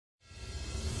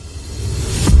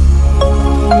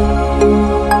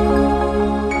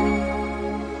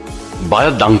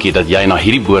Baie dankie dat jy na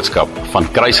hierdie boodskap van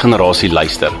Kruisgenerasie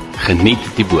luister. Geniet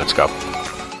die boodskap.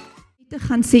 Te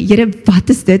gaan sê, Here, wat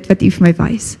is dit wat U vir my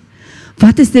wys?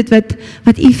 Wat is dit wat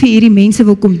U vir hierdie mense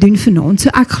wil kom doen vanaand?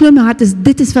 So ek glo my hart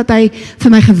dit is wat hy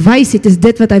vir my gewys het, is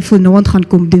dit wat hy vanaand gaan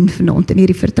kom doen vanaand in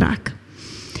hierdie vertrek.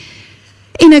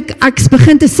 En ek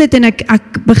begin te sit en ek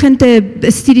begin te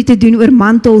 'n studie te doen oor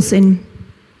mantels en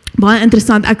baie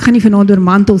interessant, ek gaan nie vanaand oor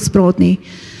mantels praat nie,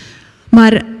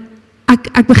 maar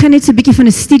ek begin net so 'n bietjie van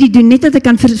 'n studie doen, net dat ek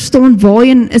kan verstaan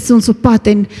waarheen is ons op pad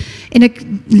en ek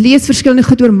lees verskillende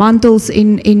goed oor mantels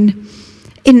en een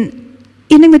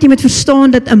ding wat jy moet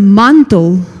verstaan, dat 'n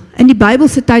mantel, in die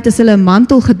Bybelse tyd as hulle 'n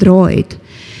mantel gedra het,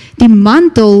 die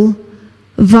mantel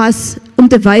was om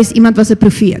te wys iemand was 'n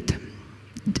profeet.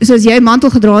 So as jy 'n mantel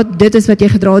gedra het, dit is wat jy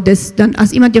gedra het, dan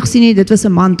as iemand jou gesien het, dit was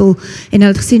 'n mantel en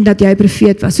hulle het gesien dat jy 'n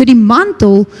profeet was. So die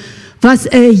mantel was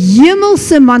 'n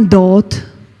hemelse mandaat,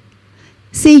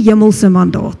 sê hemelse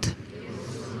mandaat.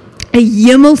 'n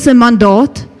hemelse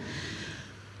mandaat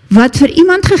wat vir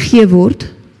iemand gegee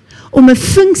word om 'n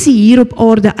funksie hier op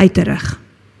aarde uit te rig.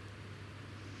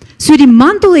 So die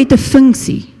mantel het 'n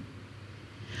funksie,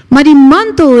 maar die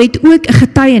mantel het ook 'n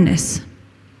getuienis.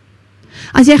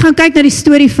 As jy gaan kyk na die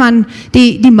storie van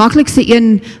die maklikste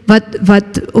een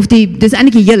dis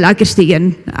eintlik die heel lekkerste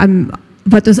een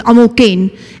wat ons almal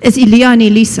ken, is Elia en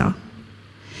Elisa.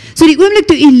 So die oomblik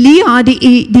toe Elia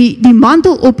die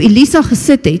mantel op Elisa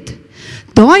gesit het,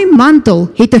 daai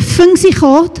mantel het 'n funksie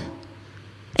gehad,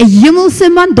 'n hemelse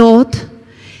mandaat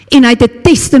en hy het 'n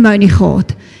testimony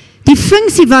gehad. Die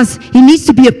funksie was, he needs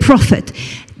to be a prophet.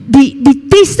 Die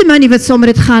testimony wat saam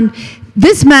met dit gaan,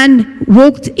 this man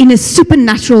walked in a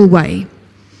supernatural way.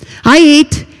 Hy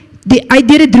het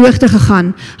deur die droogte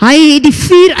gegaan. Hy het die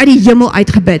vuur uit die hemel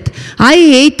uitgebid. Hy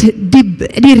het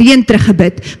die reën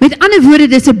teruggebid. Met ander woorde,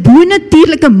 dis 'n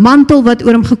bonatuurlike mantel wat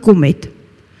oor hom gekom het.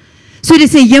 So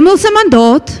dis 'n hemelse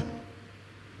mandaat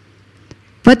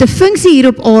wat 'n funksie hier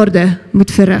op aarde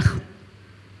moet verrig.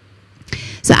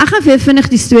 So ek gaan vir vinnig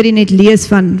die storie net lees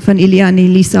van Elia en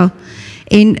Elisa.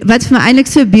 En wat vir my eintlik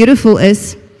so beautiful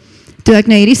is, toe ek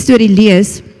nou hierdie storie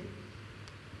lees,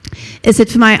 is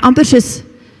dit vir my amper soos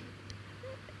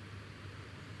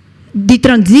die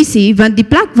transisie, want die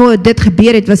plek waar dit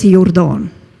gebeur het, was die Jordaan.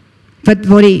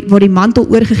 Waar die mantel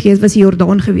oorgegee is, was die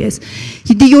Jordaan gewees.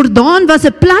 Die Jordaan was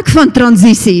 'n plek van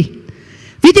transisie.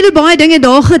 Weet julle, baie dinge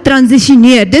daar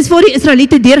getransisioneer. Dis waar die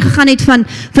Israeliete deurgegaan het van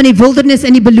die wildernis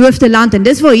in die beloofde land, en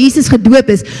dis waar Jesus gedoop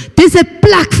is. Dis 'n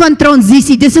plek van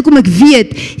transisie. Dis hoekom ek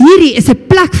weet, hierdie is 'n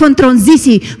plek van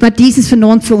transisie wat Jesus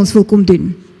vanaand vir ons wil kom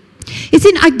doen. Jy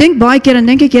sien, ek dink baie keer, en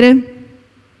dink ek, Here,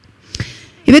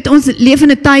 jy weet, ons leef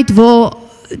in 'n tyd waar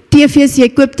TV's, jy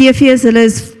koop TV's, hulle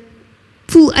is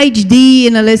Full HD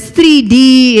en hulle is 3D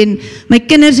en my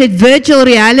kinders het virtual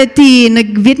reality en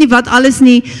ek weet nie wat alles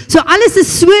nie. So alles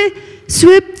is so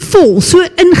vol, so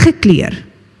ingekleer.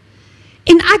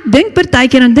 En ek dink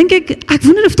partykeer, dan dink ek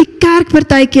wonder of die kerk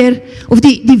partykeer, of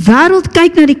die wêreld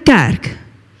kyk na die kerk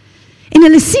en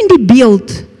hulle sien die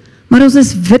beeld, maar ons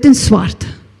is wit en swart.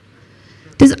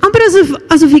 Dis amper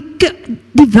asof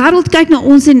die wêreld kyk na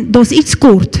ons en daar's iets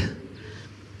kort.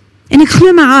 En ek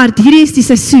glo my hart, hierdie is die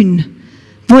seisoen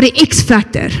waar die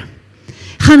X-factor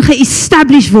gaan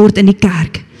ge-establish word in die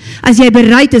kerk, as jy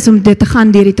bereid is om dit te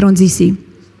gaan deur die transisie.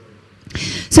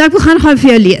 So ek wil gaan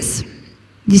vir jou lees,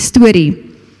 die storie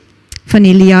van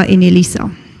Elia en Elisa.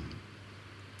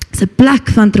 Dis 'n plek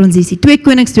van transisie, 2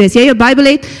 Konings 2, as jy jou Bybel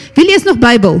het, wie lees nog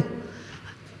Bybel?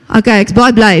 Okay, ek's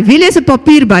baie bly, wie lees 'n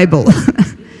papierbybel?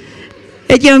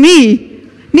 Het jy nie?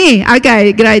 Nee,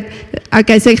 okay, great.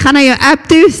 Okay, so ek gaan na jou app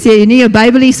toe, sê jy nie jou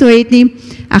Bybel hier so het nie,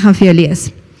 ek gaan vir jou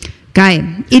lees. Okay,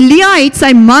 Elia het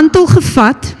sy mantel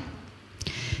gevat,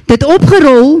 dit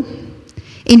opgerol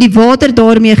en die water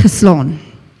daarmee geslaan.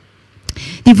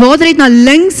 Die water het na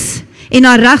links en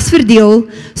na regs verdeel,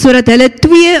 sodat hulle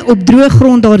 2 op droë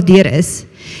grond daardeur is.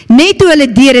 Net toe hulle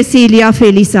deur is, sê Elia vir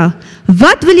Elisa,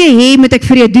 wat wil jy hê moet ek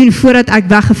vir jou doen voordat ek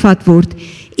weggevat word?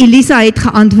 Elisa het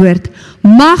geantwoord,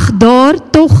 mag daar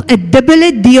tog 'n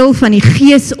dubbele deel van die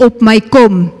gees op my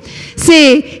kom.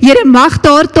 Sê, Here, mag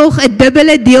daar tog 'n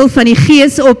dubbele deel van die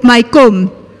gees op my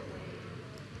kom.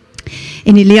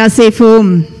 En Elia sê vir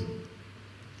hom,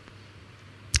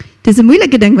 dis 'n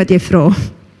moeilike ding wat jy vra.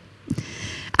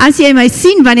 As jy my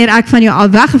sien wanneer ek van jou al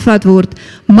weggevat word,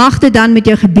 mag dit dan met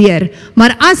jou gebeur.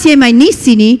 Maar as jy my nie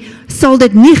sien nie, sal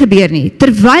dit nie gebeur nie.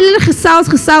 Terwyl hulle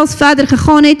gesels verder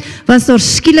gegaan het, was daar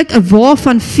skielik 'n wa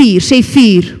van vuur, sê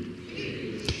vuur.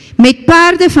 Met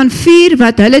perde van vuur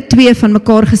wat hulle 2 van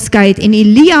mekaar geskei het. En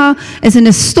Elia is in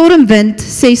 'n stormwind,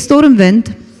 sê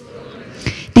stormwind,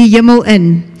 die hemel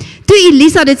in. Toe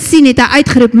Elisa dit sien, het hy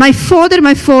uitgeroep, my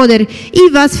vader, u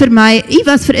was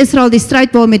vir Israel die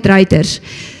strijdpaal met ruiters.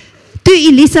 Toe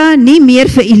Elisa nie meer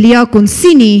vir Elia kon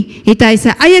sien nie, het hy sy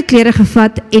eie klere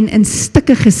gevat en in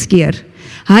stukke geskeur.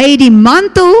 Hy het die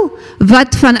mantel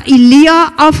wat van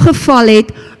Elia afgeval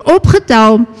het,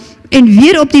 opgetel en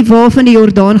weer op die wa van die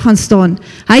Jordaan gaan staan.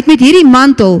 Hy het met hierdie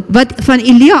mantel wat van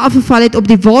Elia afgeval het, op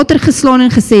die water geslaan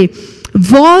en gesê,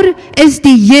 waar is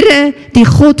die Here, die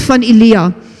God van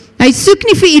Elia? Hy soek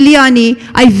nie vir Elia nie,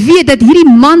 hy weet dat hierdie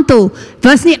mantel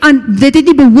dit het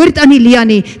nie behoort aan Elia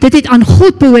nie, dit het aan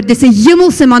God behoort, dit is 'n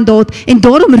hemelse mandaat, en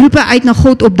daarom roep hy uit na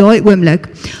God op daai oomblik.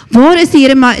 Waar is die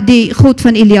Here, die God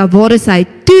van Elia, waar is hy?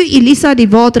 Toe Elisa die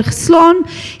water geslaan,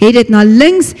 het dit na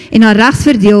links en na regs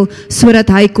verdeel, sodat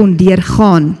hy kon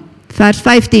deurgaan. Vers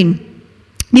 15.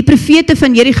 Die profete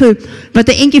van Jericho, wat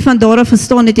 'n entjie van daar af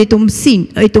gestaan het, het hom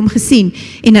gesien,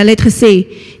 en hulle het gesê,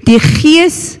 die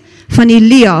gees van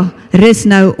Elia rus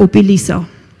nou op Elisa.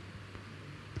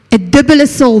 'n dubbele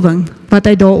salwing wat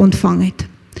hy daar ontvang het.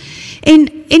 En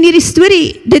hierdie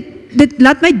storie, dit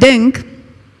laat my dink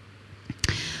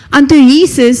aan toe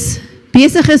Jesus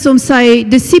besig is om sy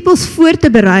disippels voor te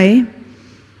berei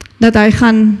dat hy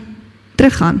gaan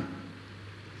teruggaan.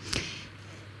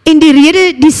 En die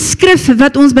rede, die skrif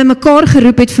wat ons by mekaar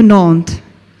geroep het vanaand,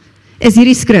 is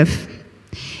hierdie skrif.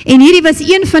 En hierdie was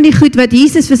een van die goed wat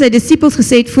Jesus vir sy disippels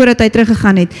gesê het voordat hy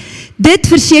teruggegaan het. Dit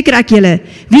verseker ek julle,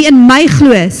 wie in my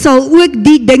glo, sal ook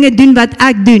die dinge doen wat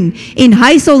ek doen, en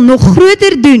hy sal nog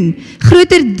groter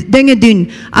dinge doen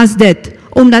as dit,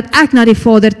 omdat ek na die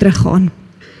Vader teruggaan.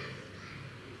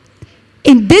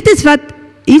 En dit is wat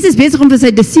Jesus besig om vir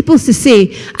sy disippels te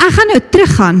sê, ek gaan nou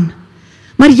teruggaan,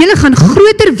 maar julle gaan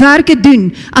groter werke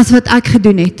doen as wat ek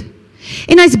gedoen het.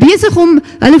 En hy is besig om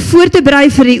hulle voor te berei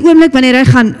vir die oomblik wanneer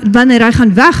hy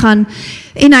gaan weggaan,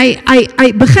 en hy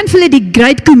begin vir hulle die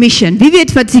Great Commission. Wie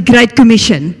weet wat is die Great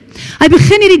Commission? Hy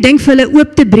begin hierdie ding vir hulle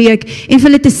oop te breek, en vir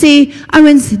hulle te sê,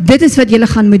 ouens, dit is wat julle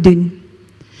gaan moet doen.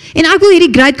 En ek wil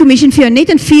hierdie Great Commission vir jou net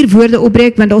in 4 woorde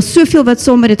opbreek, want daar is soveel wat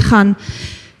saam met dit gaan.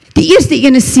 Die eerste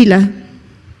een is siele.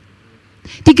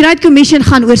 Die Great Commission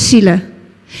gaan oor siele.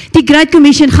 Die Great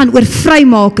Commission gaan oor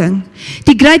vrymaking.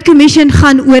 Die Great Commission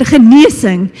gaan oor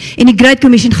genesing, en die Great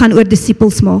Commission gaan oor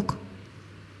disippels maak.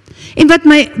 En wat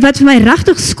vir my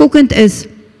regtig skokkend is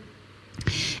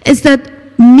dat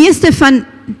meeste van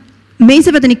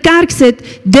mense wat in die kerk sit,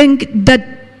 dink dat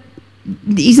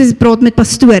Jesus praat met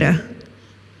pastore,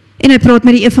 en hy praat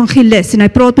met die evangelis, en hy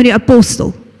praat met die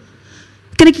apostel.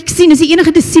 Kan ek sien, is die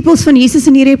enige disippels van Jesus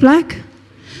in hierdie plek?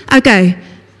 Okay.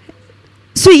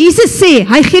 So Jesus sê,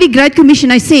 hy gee die Great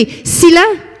Commission, hy sê, siele,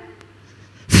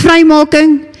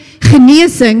 vrymaking,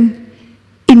 genesing,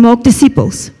 en maak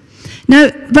disippels. Nou,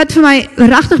 wat vir my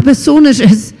regtig besonder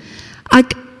is,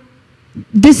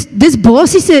 dis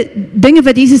basiese dinge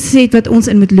wat Jesus sê het, wat ons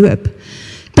in moet loop.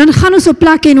 Dan gaan ons op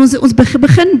plekke, en ons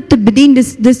begin te bedien,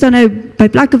 dis dan nou by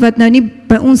plekke wat nou nie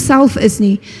by ons self is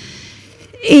nie.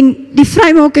 En die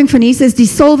vrymaking van Jesus, die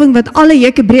salwing wat alle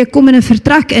juke breek, kom in 'n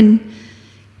vertrek in,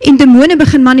 en demone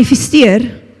begin manifesteer,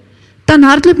 dan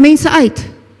hardloop mense uit.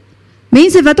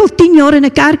 Mense wat al 10 jaar in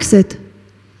 'n kerk sit.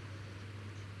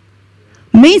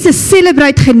 Mense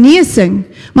celebrate genesing,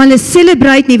 maar hulle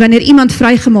celebrate nie wanneer iemand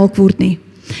vrygemaak word nie.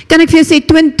 Kan ek vir jou sê,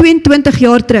 22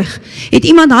 jaar terug, het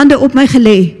iemand hande op my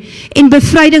gelê, en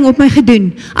bevryding op my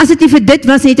gedoen. As dit nie vir dit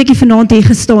was, het ek nie vanaand hier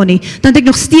gestaan nie. Dan het ek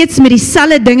nog steeds met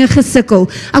dieselfde dinge gesukkel.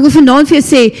 Ek wil vanaand vir jou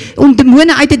sê, om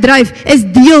demone uit te dryf, is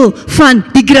deel van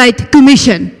die Great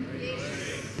Commission.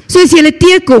 So as jy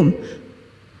teekom,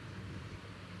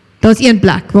 daar is een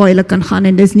plek waar jy kan gaan,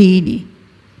 en dis nie hier nie.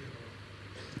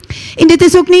 En dit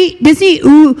is ook nie, dis nie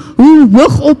hoe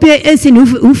hoog op jy is, en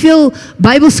hoeveel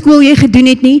Bybelskool jy gedoen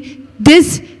het nie,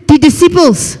 dis die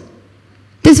disippels.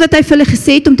 Dis wat hy vir hulle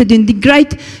gesê het om te doen, die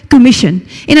Great Commission.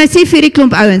 En hy sê vir die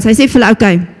klomp ouens, hy sê vir hulle,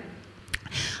 okay,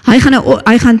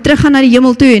 hy gaan teruggaan na die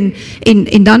hemel toe,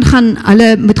 en dan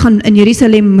gaan in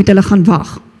Jerusalem moet hulle gaan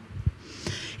wag.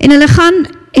 En hulle gaan,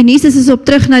 en Jesus is op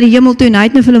terug na die hemel toe, en hy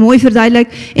het nou vir hulle mooi verduidelik,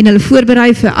 en hulle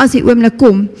voorberei vir as die oomblik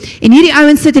kom. En hierdie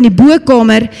ouens sit in die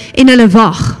bokamer, en hulle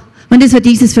wag, want dis wat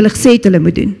Jesus vir hulle gesê het hulle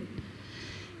moet doen.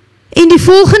 En die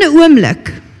volgende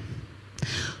oomblik,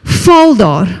 val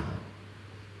daar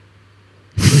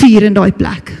vuur in daai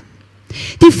plek.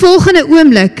 Die volgende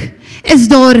oomblik, is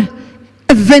daar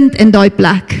 'n wind in daai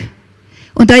plek.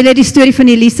 Onthou jy die storie van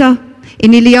Elisa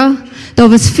en Elia? Daar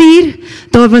was vuur,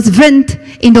 daar was wind,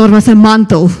 en daar was 'n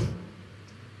mantel.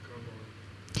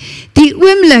 Die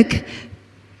oomblik,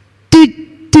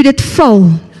 toe dit val,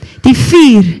 die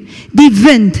vuur, die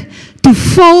wind, toe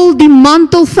val die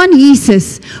mantel van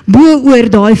Jesus bo oor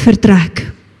daai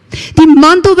vertrek. Die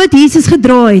mantel wat Jesus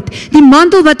gedra het, die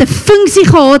mantel wat 'n funksie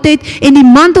gehad het, en die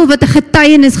mantel wat 'n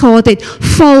getuienis gehad het,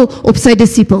 val op sy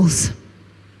disippels.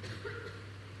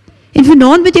 En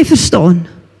vanaand moet jy verstaan,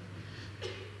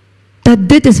 dat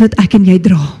dit is wat ek en jy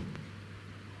dra.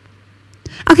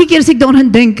 Elke keer as ek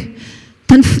daaraan dink,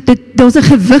 dan daar's 'n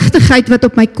gewigtigheid wat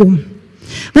op my kom.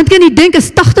 Want kan jy dink,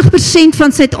 as 80%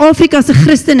 van Suid-Afrika se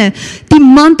Christene die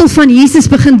mantel van Jesus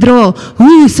begin dra,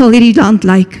 hoe sal hierdie land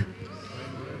lyk?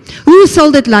 Hoe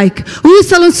sal dit lyk? Hoe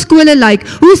sal ons skole lyk?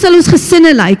 Hoe sal ons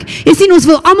gesinne lyk? Jy sien, ons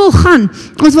wil almal gaan.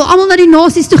 Ons wil almal na die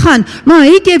nasies toe gaan. Maar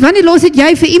wanneer laas het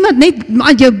jy vir iemand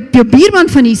net jou buurman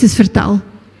van Jesus vertel?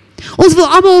 Ons wil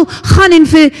almal gaan en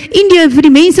vir Indië vir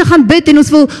die mense gaan bid, en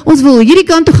ons wil hierdie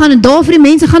kant toe gaan en daar vir die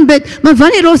mense gaan bid. Maar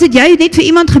wanneer laas het jy net vir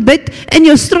iemand gebid in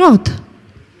jou straat?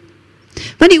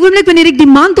 Want die oomblik wanneer ek die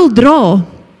mantel dra,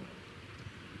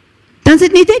 dan is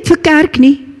dit nie net vir kerk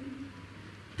nie.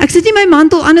 Ek sit nie my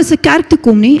mantel aan as 'n kerk toe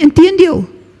kom nie, inteendeel.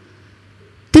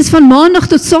 Dit is van maandag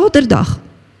tot saterdag.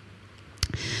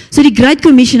 So die Great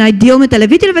Commission, hy deel met hulle.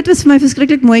 Weet julle wat was vir my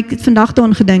verskriklik mooi? Ek het vandag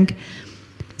daaraan gedink.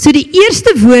 So die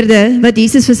eerste woorde wat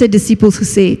Jesus vir sy disippels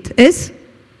gesê het, is,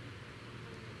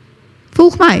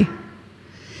 volg my.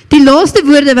 Die laaste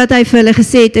woorde wat hy vir hulle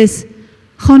gesê het is,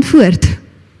 gaan voort.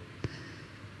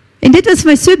 En dit was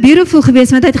vir my so beautiful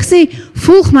geweest, want hy het gesê,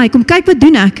 volg my, kom kyk wat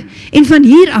doen ek, en van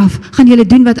hier af gaan julle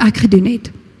doen wat ek gedoen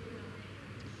het.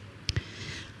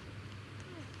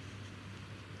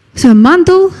 So 'n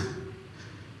mantel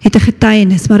het 'n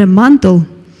getuienis, maar 'n mantel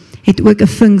het ook 'n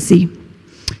funksie.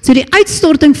 So die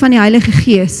uitstorting van die Heilige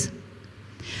Gees,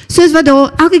 soos wat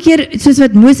daar elke keer, soos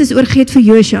wat Moses oorgegee het vir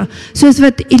Josua, soos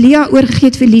wat Elia oorgegee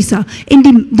het vir Elisa, en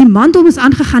die mantel moes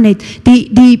aangegaan het,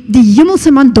 die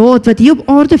hemelse mandaat wat hier op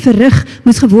aarde verrig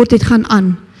moes geword het, gaan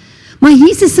aan. Maar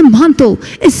Jesus se mantel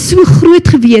is so groot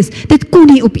gewees, dit kon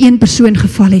nie op een persoon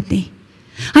geval het nie.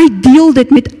 Hy deel dit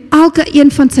met elke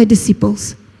een van sy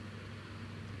disippels.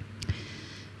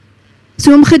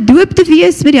 So om gedoop te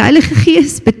wees met die Heilige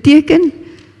Gees beteken,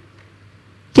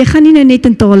 jy gaan nie nou net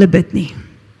in tale bid nie.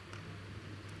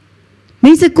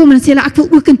 Mense kom en sê hulle, ek wil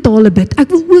ook in tale bid. Ek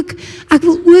wil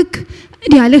ook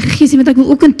die Heilige Gees hê, want ek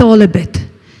wil ook in tale bid.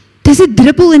 Dis 'n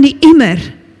druppel in die emmer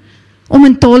om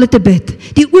in tale te bid.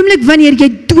 Die oomblik wanneer jy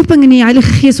dooping in die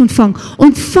Heilige Gees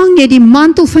ontvang jy die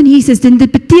mantel van Jesus. En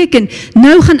dit beteken,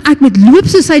 nou gaan ek met loop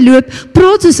soos hy loop,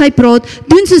 praat soos hy praat,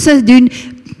 doen soos hy doen,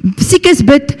 siekes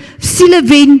bid, siele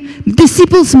wen,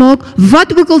 disippels maak,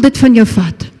 wat ook al dit van jou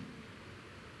vat.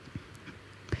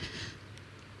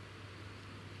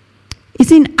 Jy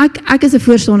sien, ek is 'n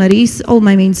voorstander, hier is al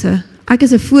my mense, ek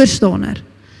is 'n voorstander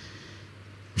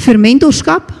vir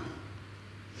mentorskap,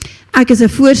 ek is 'n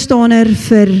voorstander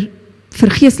vir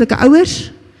geestelike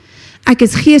ouers, ek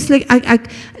is geestelik,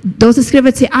 daar's 'n skrif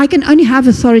wat sê, I can only have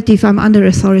authority if I'm under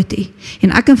authority,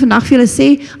 en ek kan vandag vir julle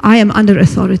sê, I am under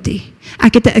authority,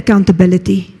 ek het 'n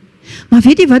accountability, maar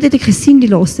weet jy wat het ek gesien die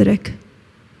laaste ruk?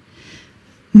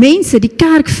 Mense, die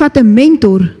kerk vat 'n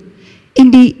mentor, en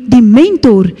die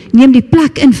mentor neem die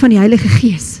plek in van die Heilige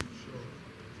Gees.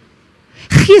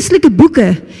 Geestelike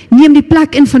boeke neem die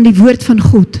plek in van die woord van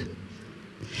God.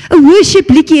 'n worship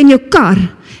liedjie in jou kar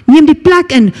neem die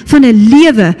plek in van 'n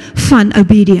lewe van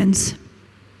obedience.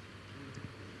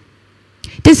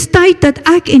 Dis tyd dat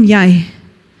ek en jy,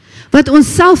 wat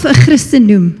ons self 'n Christen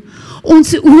noem,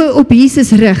 ons oë op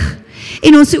Jesus rig,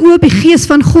 en ons oë op die Gees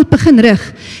van God begin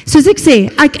rig. Soos ek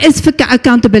sê, ek is vir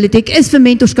accountability, ek is vir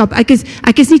mentorskap,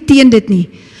 ek is nie teen dit nie.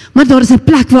 Maar daar is 'n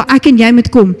plek waar ek en jy moet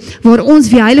kom, waar ons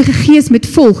die Heilige Gees moet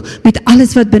volg, met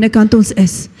alles wat binnekant ons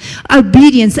is.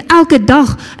 Obedience, elke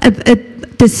dag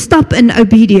te stap in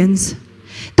obedience.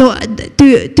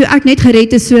 Toe ek net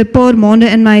gered is, so 'n paar maande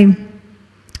in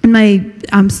my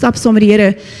stap saam met die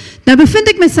Here, nou bevind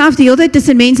ek myself die hele tyd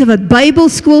tussen mense wat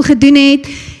Bybelskool gedoen het.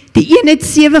 Die een het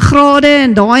 7 grade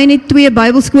en daai het 2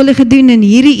 Bybelskole gedoen en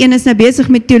hierdie een is nou besig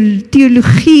met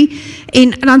teologie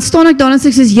en dan staan ek daar en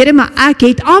sê soos, Here, maar ek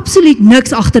het absoluut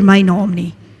niks agter my naam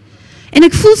nie. En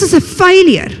ek voel soos 'n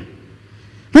failure.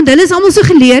 Want hulle is almal so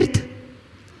geleerd.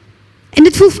 En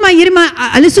dit voel vir my, Here,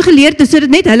 maar hulle is so geleerd sodat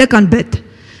net hulle kan bid.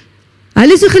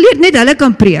 Hulle is so geleerd net hulle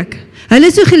kan preek. Hulle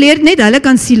is so geleerd net hulle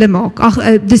kan siele maak,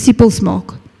 disippels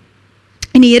maak.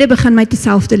 En die Here begin my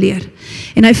dieselfde leer.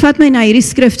 En hy vat my na hierdie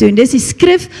skrif toe, en dis die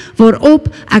skrif waarop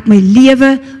ek my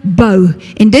lewe bou.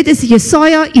 En dit is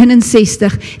Jesaja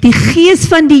 61, die Gees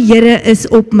van die Here is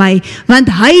op my, want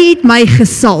hy het my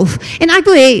gesalf. En ek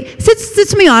wil hê,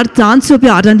 sit my hand so op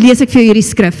jou hart, dan lees ek vir jou hierdie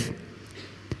skrif.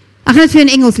 Ek gaan dit vir jou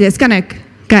in Engels lees, kan ek?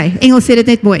 Okay, Engels sê dit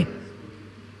net mooi.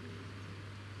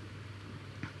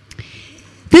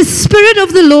 The Spirit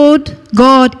of the Lord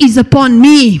God is upon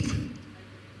me.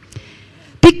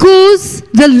 Because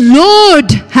the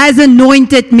Lord has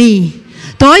anointed me.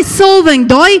 Daai salwing,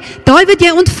 daai wat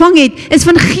jy ontvang het, is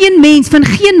van geen mens, van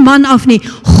geen man af nie.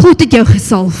 God het jou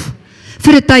gesalf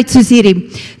vir 'n tyd soos hierdie.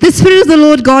 The Spirit of the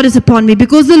Lord God is upon me,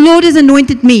 because the Lord has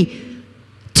anointed me.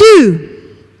 2.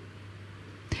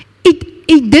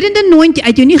 Hy didn't anoint you, hy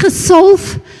het jou nie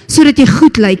gesalf sodat jy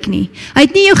goed lyk nie. Hy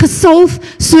het nie jou gesalf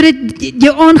sodat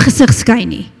jou aangesig skyn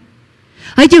nie.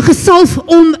 Hy het jou gesalf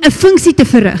om 'n funksie te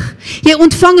verrig. Jy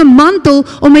ontvang 'n mantel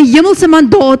om 'n hemelse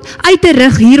mandaat uit te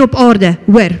rig hier op aarde.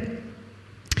 Hoor.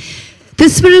 The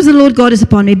Spirit of the Lord God is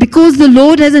upon me, because the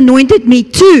Lord has anointed me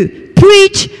to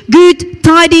preach good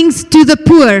tidings to the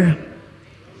poor.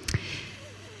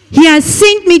 He has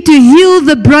sent me to heal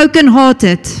the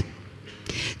brokenhearted,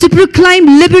 to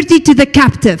proclaim liberty to the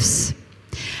captives,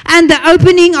 and the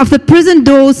opening of the prison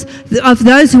doors of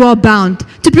those who are bound,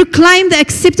 to proclaim the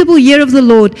acceptable year of the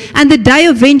Lord and the day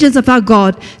of vengeance of our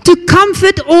God, to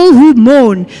comfort all who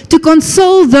mourn, to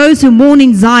console those who mourn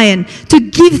in Zion, to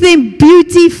give them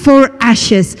beauty for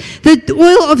ashes, the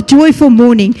oil of joy for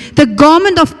mourning, the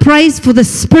garment of praise for the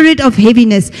spirit of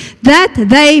heaviness, that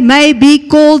they may be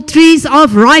called trees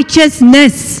of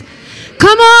righteousness.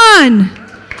 Come on!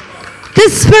 The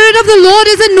Spirit of the Lord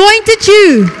has anointed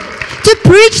you to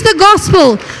preach the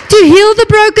gospel, to heal the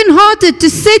brokenhearted, to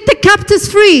set the captives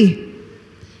free.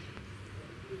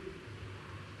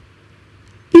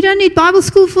 You don't need Bible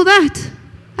school for that.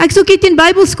 Ek sou nie in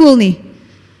Bible school nie.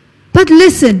 But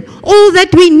listen, all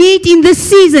that we need in this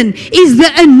season is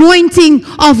the anointing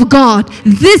of God.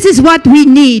 This is what we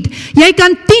need. Jy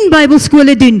kan 10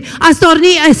 Bybelskole doen. As daar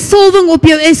nie 'n salwing op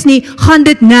jou is nie, gaan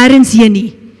dit nêrens heen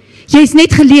nie. Jy is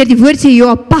net geleer, die woord sê, you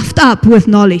are puffed up with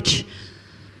knowledge.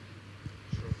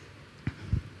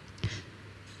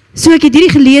 So ek het hierdie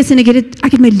gelees en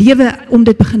ek het my lewe om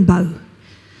dit begin bou.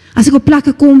 As ek op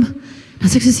plekke kom, dan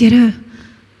sê ek soos, Here,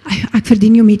 ek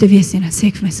verdien nie om hier te wees nie, dan sê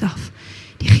ek vir myself,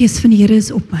 die Gees van die Here is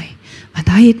op my, want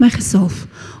hy het my gesalf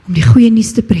om die goeie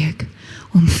nuus te preek,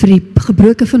 om vir die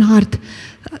gebroke van hart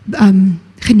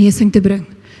genesing te bring,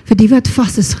 vir die wat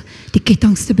vas is, die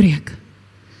kettinge te breek.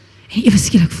 En ewe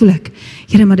skielik voel ek,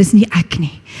 Here, maar dis nie ek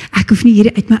nie. Ek hoef nie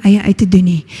hierdie uit my eie uit te doen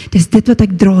nie. Dis dit wat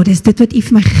ek dra, dis dit wat U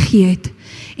vir my gegee het.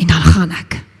 En dan gaan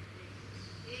ek.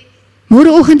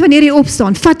 Môreoggend wanneer jy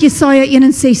opstaan, vat Jesaja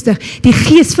 61, die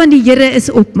Gees van die Here is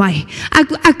op my.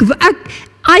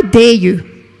 I dare you.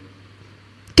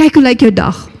 Kyk hoe lyk jou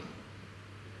dag.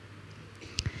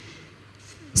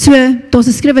 So, daar's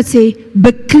 'n skrif wat sê,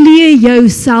 beklee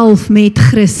jouself met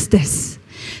Christus.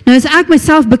 Nou as ek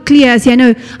myself beklee, as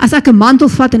ek 'n mantel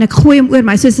vat en ek gooi hom oor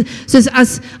my, soos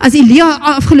as Elia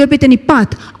afgeloop het in die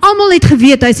pad, almal het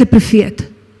geweet hy's 'n profeet.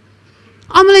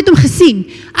 Almal het hom gesien.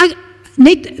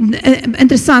 Net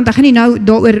interessant, ek gaan nie nou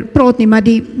daaroor praat nie, maar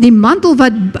die mantel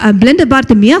wat blinde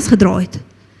Bartimeus gedra het.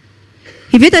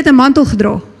 Jy weet hy het 'n mantel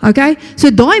gedra, okay?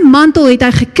 So daai mantel het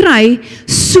hy gekry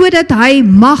sodat hy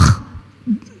mag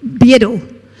bedel.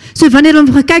 So wanneer hulle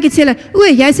hom gekyk het, sê hulle, o,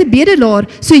 jy's 'n bedelaar,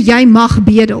 so jy mag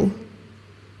bedel.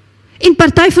 En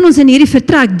party van ons in hierdie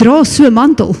vertrek dra so 'n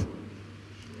mantel.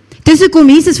 Dis hoekom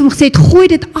Jesus vir hom gesê het, gooi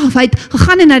dit af. Hy het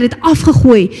gegaan en hy het dit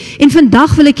afgegooi. En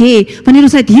vandag wil ek hê, wanneer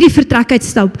ons uit hierdie vertrek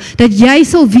uitstap, dat jy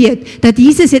sal weet, dat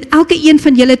Jesus het elke een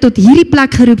van julle tot hierdie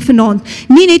plek geroep vanaand.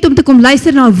 Nie net om te kom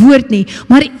luister na 'n woord nie,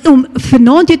 maar om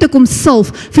vanaand jou te kom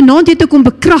salf, vanaand jou te kom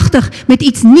bekragtig met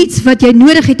iets nuuts wat jy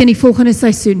nodig het in die volgende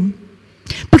seisoen.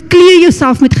 Beklee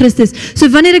jouself met Christus. So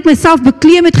wanneer ek myself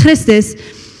beklee met Christus,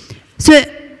 so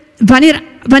wanneer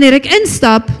ek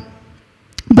instap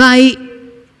by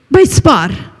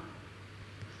Spar,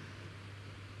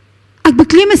 ek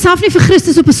beklee myself nie vir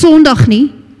Christus op 'n Sondag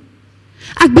nie.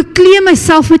 Ek beklee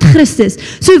myself met Christus.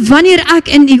 So wanneer ek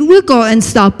in die OK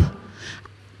instap,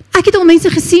 ek het al mense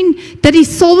gesien dat die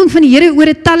salwing van die Here oor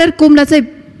 'n teller kom, dat sy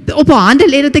op haar hande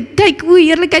lê, dat ek kyk, o,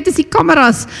 heerlikheid is die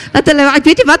kameras, dat hulle, ek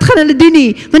weet nie wat gaan hulle doen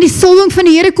nie, want die salwing van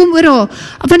die Here kom oor haar.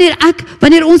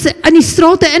 Wanneer ons in die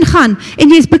strate ingaan, en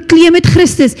jy is beklee met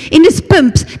Christus, en dis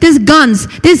pimps, dis guns,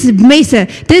 dis messe,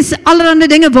 dis allerhande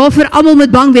dinge waarvoor almal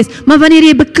moet bang wees, maar wanneer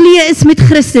jy beklee is met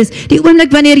Christus, die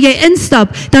oomblik wanneer jy instap,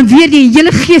 dan weer die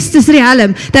hele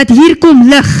geestesriem, dat hier kom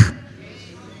lig.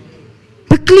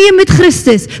 Beklee met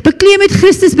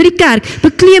Christus by die kerk,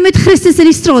 beklee met Christus in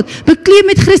die straat, beklee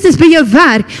met Christus by jou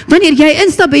werk. Wanneer jy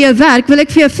instap by jou werk, wil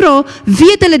ek vir jou vra,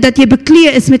 weet hulle dat jy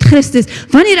beklee is met Christus?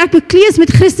 Wanneer ek beklee is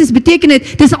met Christus, beteken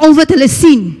dit, dis al wat hulle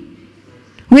sien.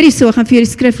 Hoorie so, ek gaan vir jou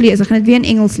die skrif lees, ek gaan dit weer in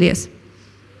Engels lees.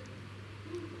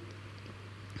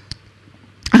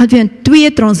 Ek gaan weer in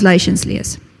 2 translations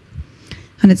lees.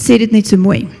 En dit sê dit net so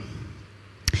mooi.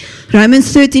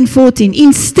 Romans 13:14,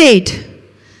 instead,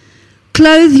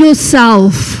 clothe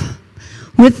yourself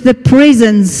with the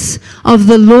presence of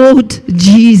the Lord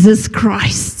Jesus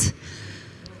Christ.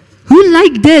 Hoe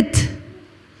lyk dit?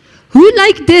 Hoe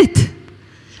lyk dit?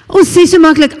 Ons sê so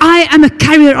maklik, I am a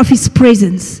carrier of His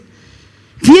presence.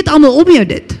 Weet almal om jou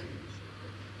dit?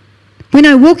 When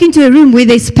I walk into a room where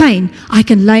there's pain, I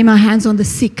can lay my hands on the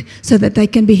sick so that they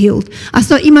can be healed. As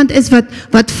daar iemand is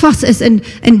wat vas is en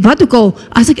wat ook al,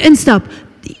 as ek instap,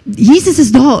 Jesus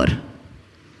is daar.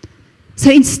 So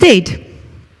instead,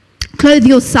 clothe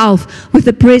yourself with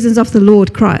the presence of the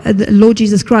Lord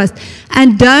Jesus Christ,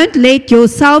 and don't let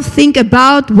yourself think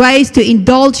about ways to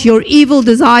indulge your evil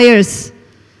desires.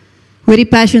 Hoor die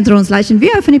Passion Translation.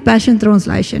 Wie hou van die Passion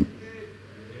Translation?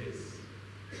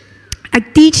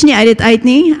 Ek teach nie uit dit uit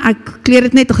nie, ek kleer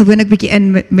dit net gewoonlik bietjie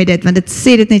in met dit, want dit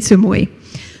sê dit net so mooi.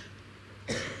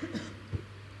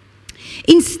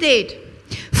 Instead,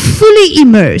 fully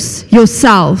immerse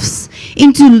yourselves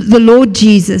into the Lord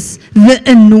Jesus, the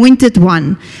Anointed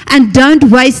One, and don't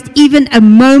waste even a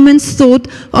moment's thought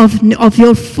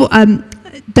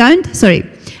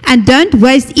don't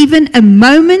waste even a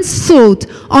moment's thought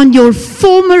on your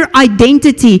former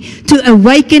identity to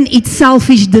awaken its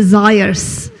selfish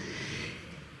desires.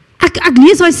 Ek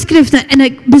lees daai skrifte en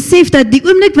ek besef dat die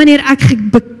oomblik wanneer ek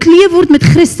bekleed word met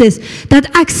Christus, dat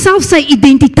ek self sy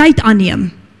identiteit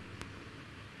aanneem.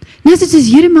 Nou is dit soos,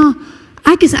 Here, maar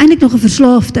ek is eintlik nog 'n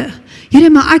verslaafde. Here,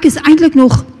 maar ek is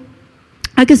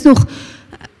nog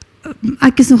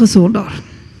 'n sondaar.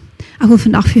 Ek wil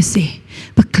vandag vir jou sê,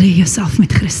 bekleed jouself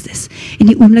met Christus. En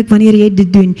die oomblik wanneer jy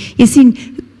dit doen, jy sien,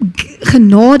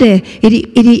 genade het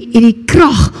die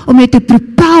krag om jou te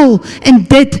propel in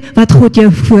dit wat God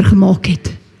jou voorgemaak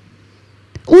het.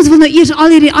 Ons wil nou eers al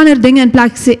hierdie ander dinge in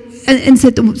plek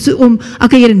insit om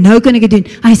okay, Here, nou kan ek dit doen.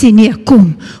 Hy sê, nee,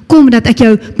 kom dat ek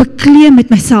jou bekleed met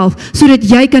myself, sodat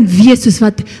jy kan wees soos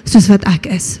wat ek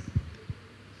is.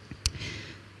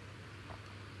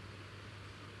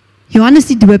 Johannes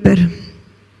die Doper,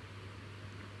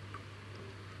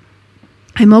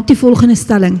 hy maak die volgende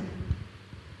stelling.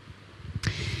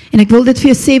 En ek wil dit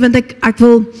vir jou sê, want ek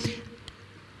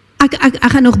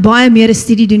gaan nog baie meer 'n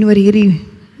studie doen oor hierdie,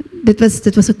 dit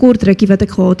was 'n kort rukkie wat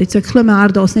ek gehad het, so ek glo my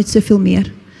hart, daar's net soveel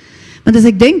meer. Want as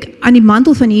ek dink aan die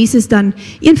mantel van Jesus, dan,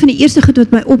 een van die eerste goed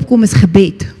wat my opkom is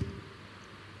gebed.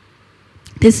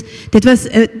 Dit was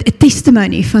 'n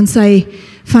testimony van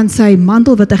sy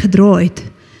mantel wat hy gedra het,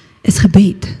 is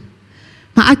gebed.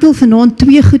 Maar ek wil vanaand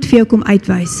 2 goed vir jou kom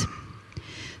uitwys.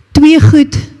 2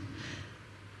 goed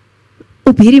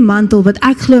op hierdie mantel, wat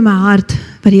ek glo my hart,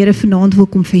 wat die Here vanaand wil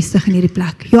kom vestig in hierdie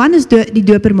plek. Johannes die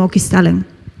Doper maak die stelling.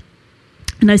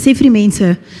 En hy sê vir die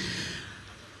mense,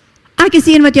 ek is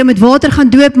die een wat jou met water gaan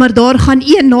doop, maar daar gaan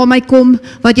een na my kom,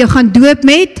 wat jou gaan doop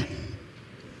met,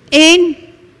 en,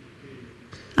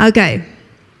 okay,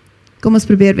 kom ons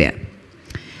probeer weer.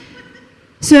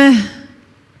 So,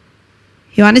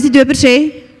 Johannes die Doper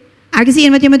sê, ek is die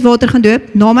een wat jou met water gaan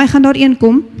doop, na my gaan daar een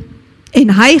kom, en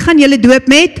hy gaan julle doop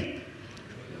met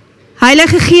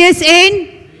Heilige Gees en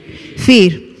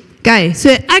vuur. Okay, so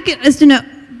ek is toe nou,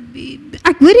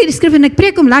 ek hoor hierdie skrif en ek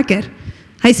preek hom lekker.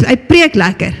 Hy preek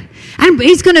lekker. And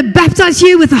he's going to baptize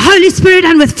you with the Holy Spirit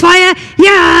and with fire.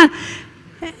 Ja,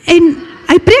 en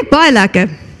hy preek baie lekker.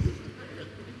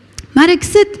 Maar ek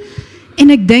sit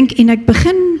en ek dink en ek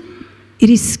begin,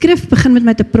 hierdie skrif begin met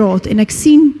my te praat en ek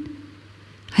sien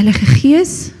Heilige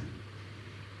Gees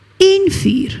en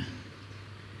vuur.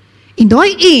 En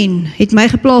daai een het my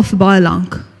gepla vir baie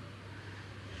lank.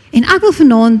 En ek wil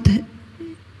vanaand,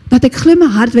 dat ek glo my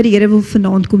hart wat die Here wil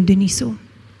vanaand kom doen hierso,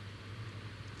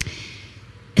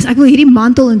 is ek wil hierdie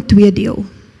mantel in 2 deel.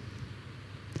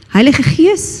 Heilige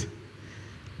Gees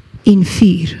en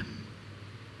vuur.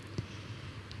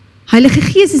 Heilige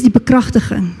Gees is die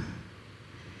bekragtiging.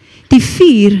 Die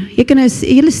vuur, jy kan nou 'n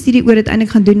hele studie oor dit eintlik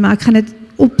gaan doen, maar ek gaan dit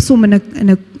opsom in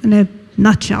 'n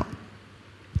nutshell.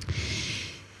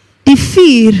 Die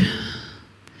vuur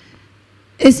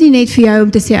is nie net vir jou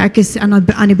om te sê ek is aan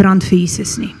die brand vir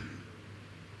Jesus nie.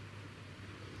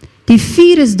 Die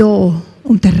vuur is daar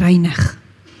om te reinig.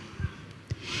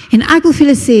 En ek wil vir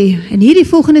julle sê, in hierdie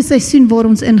volgende seisoen waar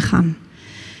ons ingaan,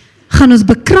 gaan ons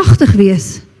bekragtig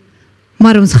wees,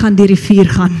 maar ons gaan deur die vuur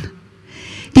gaan.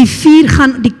 Die vuur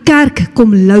gaan die kerk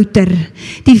kom louter.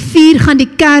 Die vuur gaan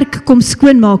die kerk kom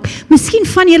skoonmaak. Miskien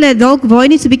van julle dalk waai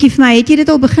net so 'n bietjie vir my, het jy dit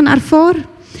al begin ervaar?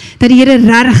 Dat die Here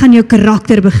regtig aan jou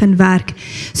karakter begin werk.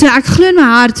 So ek glo in my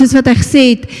hart, soos wat hy gesê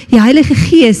het, die Heilige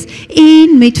Gees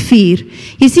en met vuur.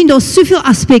 Jy sien, daar's soveel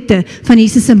aspekte van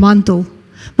Jesus se mantel,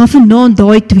 maar vanaand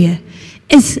daai 2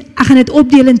 is, ek gaan dit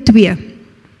opdeel in 2.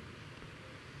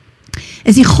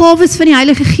 is die gawes van die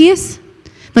Heilige Gees,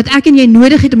 wat ek en jy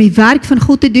nodig het om die werk van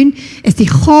God te doen, is die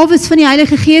gawes van die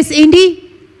Heilige Gees en die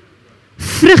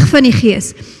vrug van die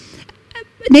Gees.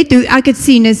 Net hoe ek het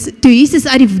sien is, toe Jesus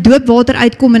uit die doopwater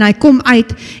uitkom en hy kom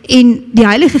uit en die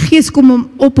Heilige Gees kom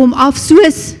op hom af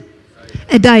soos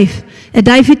 'n duif. 'n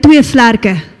Duif het 2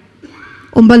 vlerke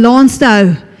om balans te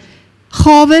hou.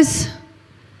 Gawes,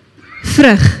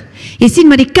 vrug. Jy sien,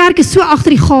 maar die kerk is so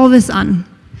agter die gawes aan.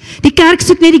 Die kerk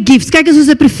soek net die gifts. Kyk, as ons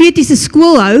 'n profetiese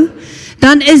skool hou,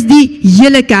 dan is die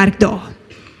hele kerk daar.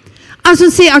 As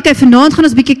ons sê, okay, vanaand gaan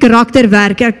ons bietjie karakter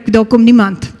werk, daar kom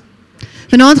niemand.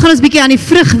 Vanaand gaan ons bietjie aan die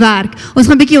vrug werk. Ons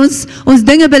gaan bietjie ons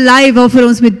dinge bely waarvan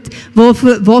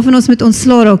ons met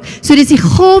ontslaa raak. So dis die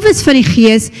gawes van die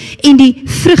Gees en die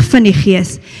vrug van die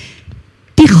Gees.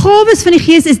 Die gawes van die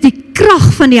Gees is die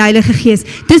krag van die Heilige Gees.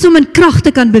 Dis om in krag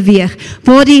te kan beweeg.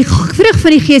 Waar die vrug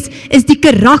van die Gees is die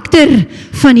karakter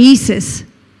van Jesus.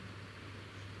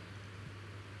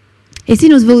 Jy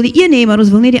sien, ons wil die een hê, maar ons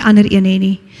wil nie die ander een hê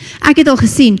nie. Ek het al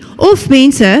gesien, of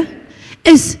mense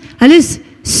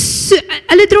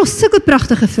hulle dra sulke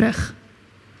pragtige vrug.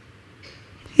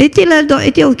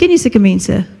 Ken jy sulke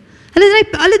mense?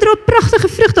 Hulle dra pragtige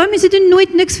vrug, daai mense doen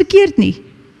nooit niks verkeerd nie.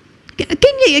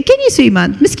 Ken jy so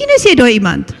iemand? Miskien is jy daai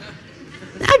iemand.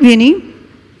 Ek weet nie.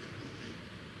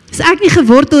 As ek nie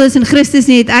gewortel is in Christus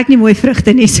nie, het ek nie mooi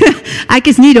vrugte nie. So, ek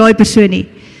is nie daai persoon nie.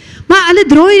 Maar hulle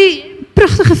dra die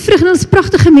pragtige vrug en hulle is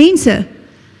pragtige mense.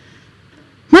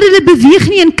 Maar hulle beweeg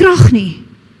nie in krag nie.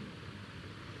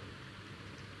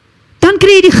 Dan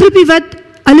kry jy die groepie wat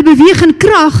hulle beweeg in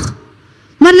krag,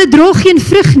 maar hulle dra geen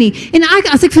vrug nie. En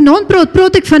as ek vanaand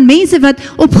praat ek van mense wat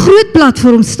op groot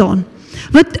platform staan.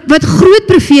 Wat groot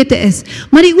profete is.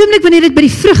 Maar die oomblik wanneer dit by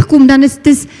die vrug kom, dan is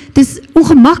dis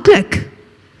ongemaklik.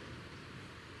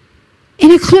 En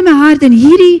ek glo my hart, in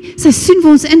hierdie seisoen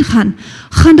waar ons ingaan,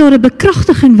 gaan daar 'n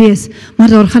bekragtiging wees, maar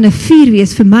daar gaan 'n vuur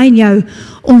wees vir my en jou,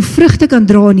 om vrug te kan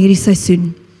dra in hierdie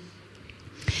seisoen.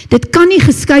 Dit kan nie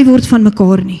geskei word van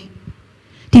mekaar nie.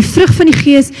 Die vrug van die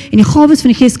Gees en die gawes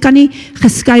van die Gees kan nie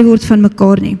geskei word van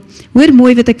mekaar nie. Hoor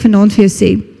mooi wat ek vanaand vir jou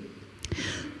sê.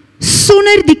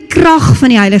 Sonder die krag van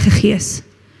die Heilige Gees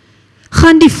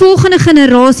gaan die volgende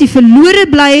generasie verlore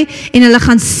bly en hulle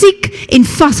gaan siek en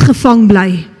vasgevang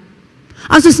bly.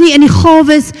 As ons nie in die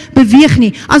gawes beweeg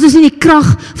nie, as ons nie in die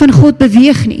krag van God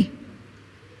beweeg nie.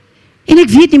 En ek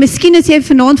weet nie, miskien is jy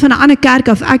vanaand van 'n ander kerk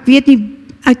af, ek weet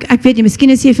nie, miskien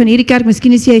is jy van hierdie kerk,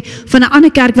 miskien is jy van 'n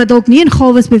ander kerk wat dalk nie in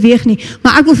gawes beweeg nie,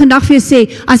 maar ek wil vandag vir jou sê,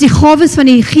 as die gawes van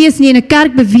die Gees nie in 'n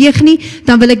kerk beweeg nie,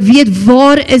 dan wil ek weet,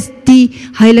 waar is die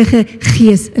Heilige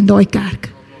Gees in daai kerk?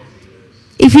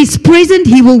 If He's present,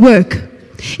 He will work.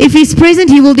 If He's present,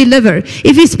 He will deliver.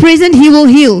 If He's present, He will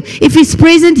heal. If He's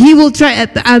present, He will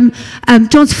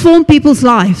transform people's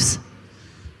lives.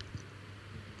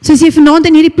 So as jy vanaand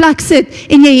in hierdie plek sit,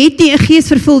 en jy het nie 'n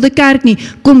geesvervulde kerk nie,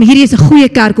 kom, hierdie is 'n goeie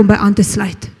kerk om by aan te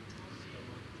sluit.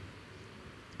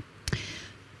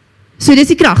 So dis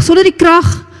die krag. Sonder die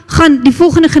krag gaan die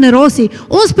volgende generasie,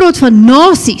 ons praat van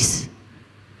nasies.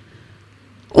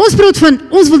 Ons praat van,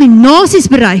 ons wil die nasies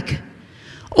bereik.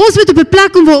 Ons moet op 'n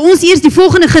plek kom waar ons eers die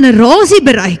volgende generasie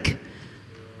bereik.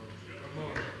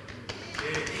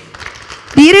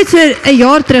 Die Here het vir 'n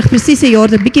jaar terug, presies 'n jaar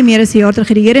terug, bietjie meer as 'n jaar terug,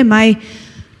 het die Here my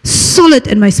solid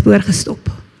in my spoor gestop.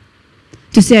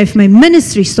 Toe sê hy vir my,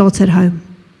 ministry starts at home.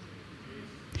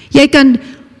 Jy kan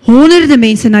honderde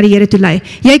mense na die Here toe lei.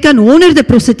 Jy kan honderde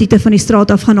prostituie van die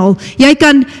straat af gaan haal.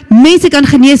 Mense kan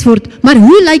genees word, maar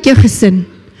hoe lyk jou gesin?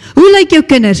 Hoe lyk jou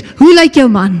kinders? Hoe lyk jou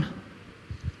man?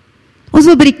 Ons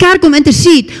wil by die kerk om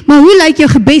intercede, maar hoe lyk jou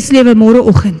gebedslewe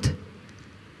môreoggend?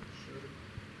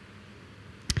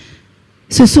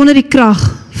 So sonder die krag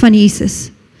van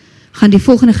Jesus gaan die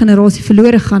volgende generasie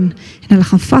verlore gaan en hulle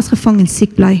gaan vasgevang en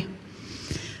siek bly.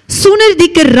 Sonder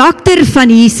die karakter van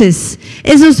Jesus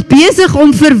is ons besig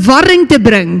om verwarring te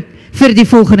bring vir die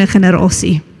volgende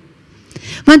generasie.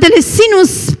 Want hulle sien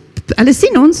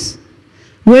ons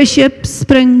worship,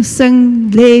 spring,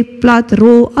 sing, lê, plat,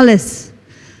 rol, alles.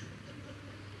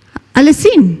 Hulle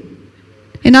sien.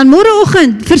 En dan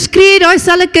môreoggend verskree daai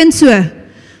selfe kind so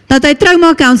dat hy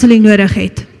trauma counseling nodig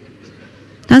het.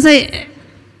 Dan sê hy,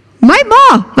 my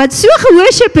ma, wat so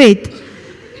geworship het.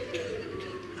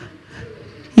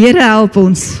 Here help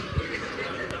ons.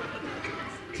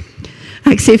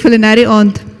 Ek sê vir hulle nou die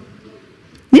aand,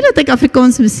 nie dat ek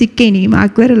Afrikaanse musiek ken nie, maar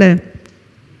ek hoor hulle.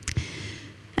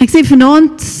 Ek sê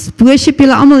vanaand worship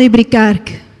julle almal hier by die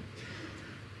kerk.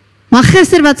 Maar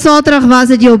gister wat Saterdag was,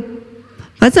 het jy op,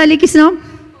 wat is hy liedjie se naam?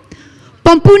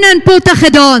 Pampoene en potte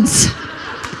gedans.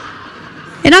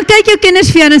 En dan kyk jou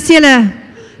kinders vir jou en sê hulle,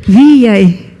 wie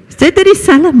jy? Is dit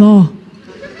dieselfde ma?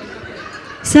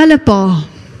 Selfe pa.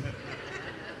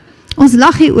 Ons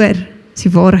lag hier oor, is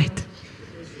die waarheid.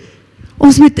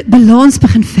 Ons moet balans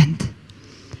begin vind.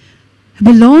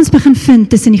 Balans begin vind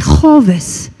tussen die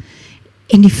gawes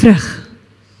en die vrug.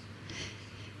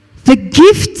 The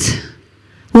gift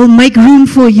will make room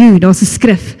for you, daar's 'n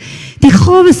skrif. Die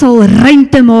gawes sal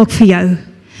ruimte maak vir jou.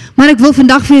 Maar ek wil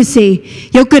vandag vir jou sê,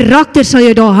 jou karakter sal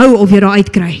jou daar hou of jy daar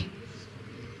uitkry.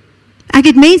 Ek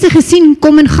het mense gesien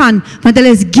kom en gaan, want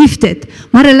hulle is gifted,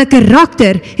 maar hulle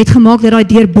karakter het gemaak dat daai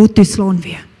deur bot toeslaan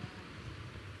weer.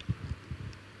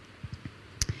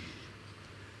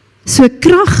 So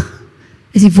krag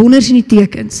is die wonders en die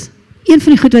tekens. Een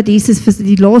van die goed wat Jesus,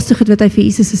 die laaste goed wat hy vir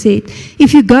Jesus gesê het,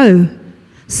 if you go,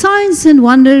 signs and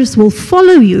wonders will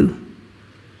follow you.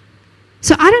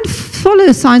 So I don't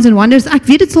follow signs and wonders, ek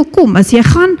weet dit sal kom, as jy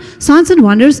gaan, signs and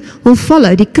wonders will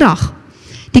follow, die krag.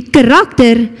 Die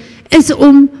karakter is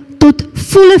om tot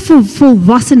volle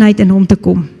volwassenheid in hom te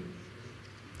kom.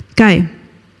 Okay.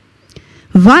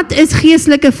 Wat is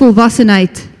geestelike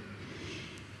volwassenheid?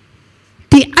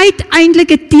 Die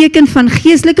uiteindelike teken van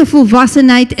geestelike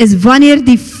volwassenheid is wanneer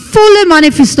die volle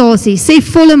manifestasie, sê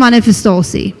volle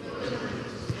manifestasie,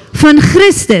 van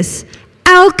Christus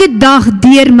elke dag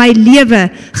deur my lewe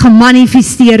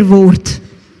gemanifesteer word.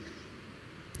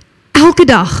 Elke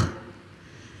dag.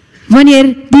 Wanneer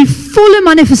die volle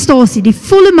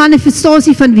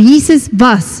manifestasie van wie Jesus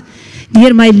was,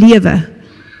 deur my lewe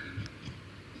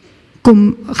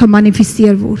kom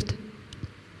gemanifesteer word.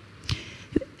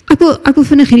 Ek wil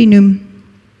vinnig hierdie noem,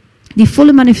 die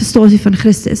volle manifestasie van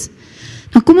Christus.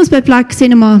 Dan kom ons by plek, sê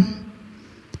nou maar,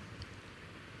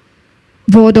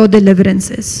 waar daar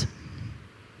deliverance is.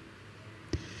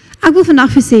 Ek wil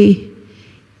vandag vir sê,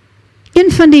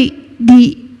 een van die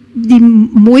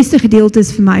mooiste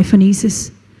gedeeltes vir my van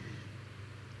Jesus,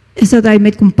 is dat hy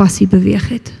met kompassie beweeg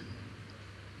het.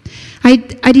 Hy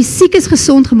het die siekes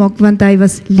gesond gemaak, want hy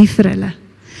was lief vir hulle.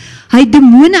 Hy het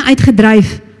demone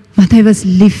uitgedryf, want hy was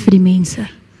lief vir die mense.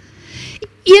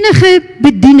 Enige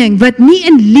bediening wat nie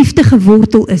in liefde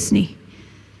gewortel is nie,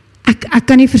 ek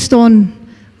kan nie verstaan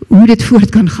hoe dit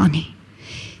voort kan gaan nie.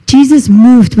 Jesus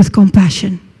moved with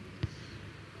compassion.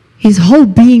 His whole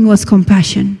being was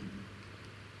compassion.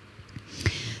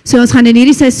 So ons gaan in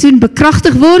hierdie seisoen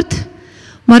bekragtig word,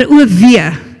 maar ook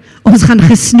weer, ons gaan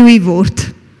gesnoei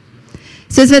word.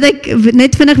 Soos wat ek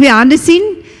net vinnig weer hande sien,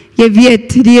 jy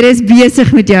weet, die Here is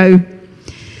besig met jou.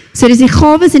 So dis die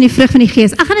gawes en die vrug van die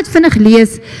gees. Ek gaan dit vinnig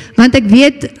lees, want ek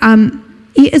weet,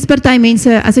 hier is party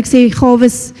mense, as ek sê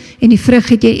gawes en die vrug,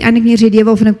 het jy eintlik nie eens idee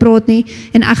waarvan ek praat nie,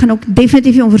 en ek gaan ook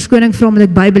definitief nie om verskoning vra omdat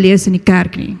ek Bybel lees in die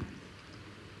kerk nie.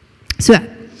 So,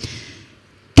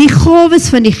 die gawes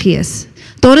van die gees.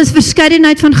 Daar is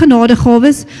verskeidenheid van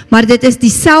genadegawes, maar dit is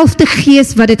dieselfde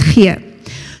gees wat dit gee.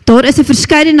 Daar is 'n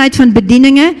verskeidenheid van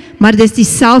bedieninge, maar dit is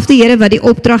dieselfde Here wat die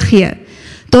opdrag gee.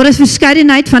 Daar is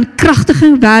verskeidenheid van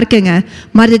kragtige werkinge,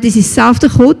 maar dit is dieselfde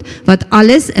God wat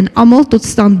alles en almal tot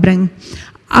stand bring.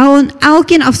 Aan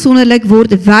elkeen afsonderlik word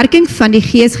die werking van die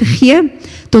Gees gegee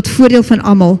tot voordeel van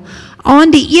almal.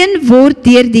 Aan die een word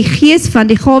deur die Gees van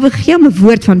die gawe gegee om 'n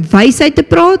woord van wysheid te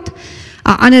praat,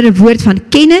 'n ander 'n woord van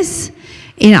kennis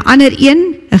en 'n ander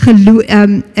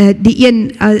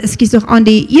aan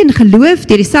die een geloof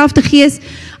deur dieselfde Gees,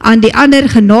 aan die ander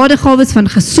genadegawes van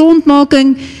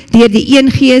gesondmaking deur die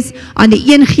een Gees, aan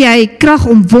die een gee hy krag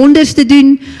om wonders te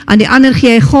doen, aan die ander gee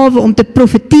hy gawe om te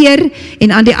profeteer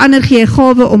en aan die ander gee hy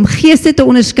gawe om geeste te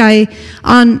onderskei,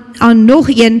 aan nog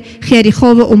een gee hy die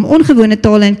gawe om ongewone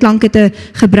tale en klanke te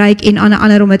gebruik en aan 'n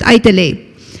ander om dit uit te lê.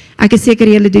 Ek is seker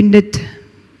julle doen dit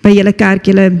by julle kerk,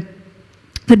 julle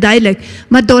verduidelik,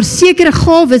 maar daar sekere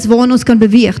gawes waarin ons kan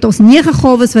beweeg. Daar's 9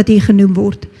 gawes wat hier genoem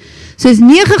word. So is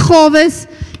 9 gawes,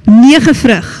 9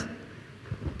 vrug.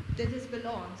 Dit is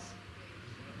balans.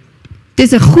 Dit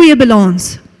is 'n goeie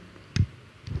balans.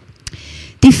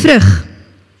 Die vrug.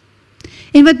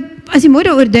 En wat, as jy mooi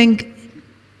daaroor dink,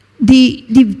 die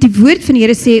woord van die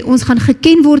Here sê, ons gaan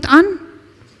geken word aan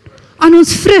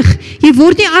ons vrug. Jy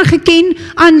word nie aangeken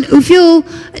aan hoeveel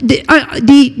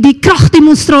die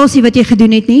kragdemonstrasie wat jy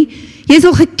gedoen het nie. Jy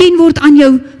sal geken word aan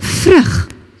jou vrug.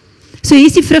 So hier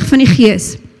is die vrug van die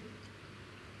Gees.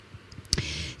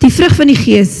 Die vrug van die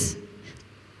Gees,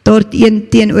 daar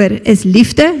teenoor is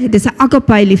liefde, dit is 'n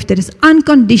agape liefde, dit is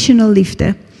unconditional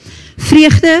liefde.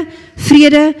 Vreugde,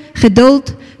 vrede,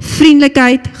 geduld,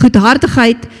 vriendelikheid,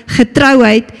 goedhartigheid,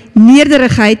 getrouheid,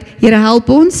 nederigheid, Here help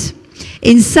ons,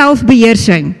 en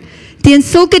selfbeheersing. Teen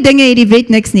sulke dinge het die wet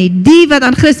niks nie. Die wat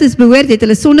aan Christus behoort, het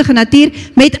hulle sondige natuur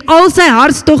met al sy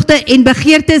hartstogte en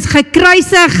begeertes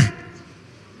gekruisig.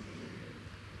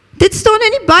 Dit staan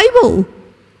in die Bybel.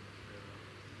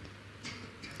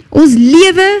 Ons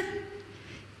lewe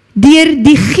deur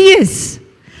die Gees.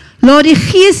 Laat die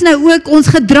Gees nou ook ons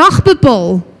gedrag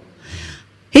bepaal.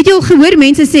 Het jy al gehoor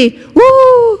mense sê,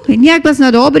 nee, ek was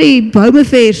nou daar by die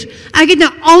boumevers, ek het nou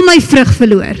al my vrug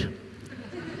verloor.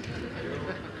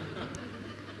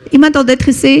 Iemand al dit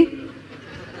gesê?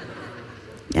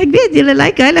 Ek weet, julle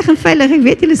lyk heilig en veilig, ek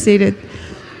weet julle sê dit.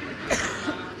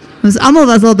 Ons almal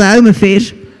was al by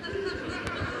boumevers.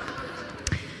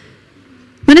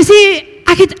 Maar dan sê,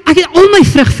 ek het al my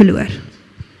vrug verloor.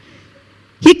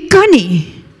 Jy kan nie.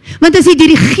 Want as jy deur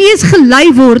die Gees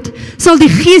gelei word, sal die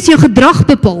Gees jou gedrag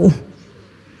bepaal.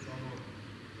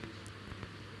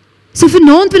 So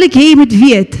vanaand wil ek hê jy moet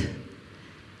weet,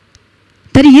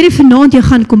 dat die Here vanaand jou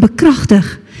gaan kom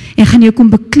bekragtig, en gaan jou kom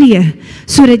beklee,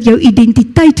 sodat jou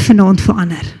identiteit vanaand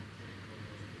verander.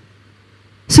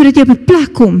 Sodat jy op 'n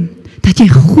plek kom, dat jy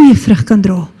goeie vrug kan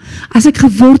dra. As ek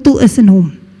gewortel is in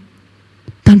hom,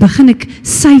 dan begin ek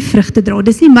sy vrug te dra.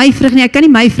 Dis nie my vrug nie, ek kan nie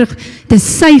my vrug, dis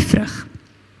sy vrug.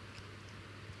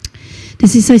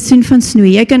 Dis die seisoen van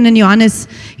snoei. Jy kan in Johannes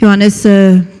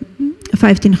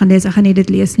 15 gaan lees, ek gaan nie dit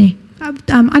lees nie.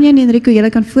 Anja en Enrico,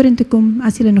 julle kan vorentoe kom,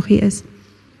 as julle nog hier is.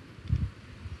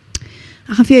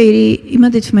 Ek gaan vir jou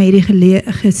iemand het vir my hierdie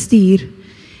gestuur,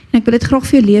 en ek wil dit graag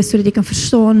vir jou lees, sodat jy kan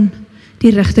verstaan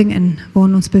die rigting in,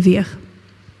 waarin ons beweeg.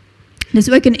 Dis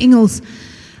ook in Engels,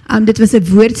 dit was 'n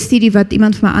woordstudie wat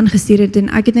iemand vir my aangestuur het, en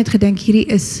ek het net gedink,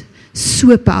 hierdie is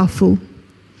so powerful.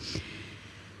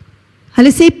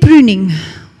 Hulle sê pruning,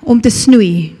 om te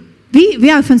snoei.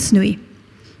 Wie hou van snoei?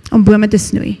 Om bome te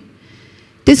snoei.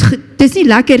 Dis nie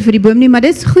lekker vir die boom nie, maar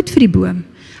dit is goed vir die boom.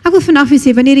 Ek wil vandag weer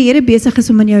sê, wanneer die Here besig is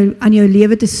om aan jou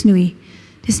lewe te snoei,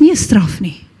 dis nie 'n straf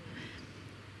nie.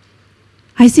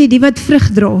 Hy sê, die wat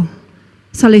vrug dra,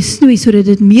 sal hy snoei, sodat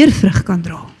dit meer vrug kan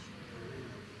dra.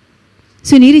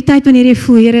 So in hierdie tyd, wanneer jy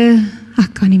voel, Here,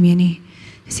 ek kan nie meer nie,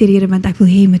 sê die Here, want ek wil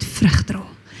hê jy moet vrug dra.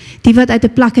 Die wat uit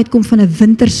 'n plek uitkom van 'n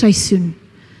winterseisoen.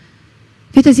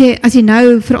 Weet, as jy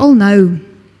nou, veral nou,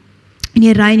 en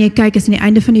jy ry en jy kyk, is aan die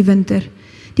einde van die winter,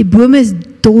 die bome is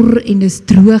dor, en dis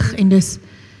droog, en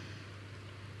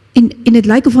dit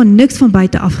lyk of daar niks van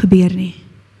buite af gebeur nie.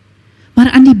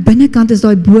 Maar aan die binnekant is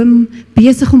daai boom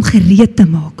besig om gereed te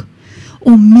maak,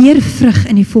 om meer vrug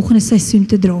in die volgende seisoen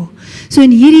te dra. So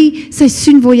in hierdie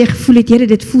seisoen waar jy gevoel het, Here,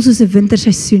 dit voel soos 'n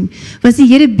winterseisoen, was die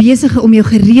Here besig om jou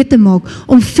gereed te maak,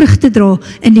 om vrug te dra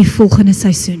in die volgende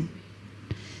seisoen.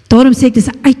 Daarom sê ek, dis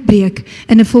 'n uitbreek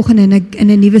in 'n volgende, in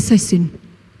 'n nuwe seisoen.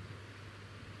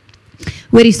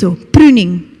 Hoor hierso,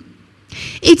 pruning.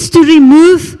 It's to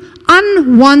remove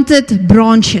unwanted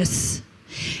branches,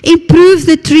 improve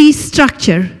the tree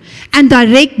structure, and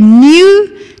direct new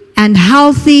and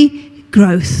healthy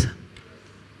growth.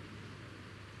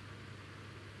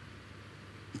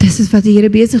 Dis is wat die Here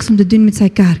besig is om te doen met sy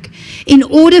kerk. In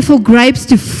order for grapes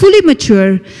to fully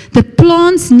mature, the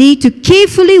plants need to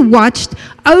carefully watched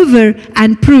over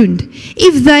and pruned.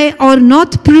 If they are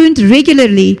not pruned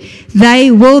regularly,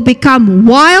 they will become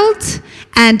wild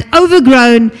and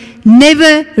overgrown,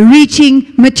 never reaching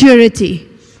maturity.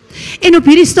 En op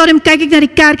hierdie stadium kyk ek na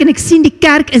die kerk en ek sien die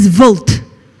kerk is wild.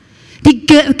 Die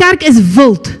kerk is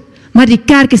wild, maar die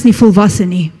kerk is nie volwasse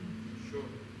nie.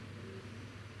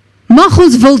 Mag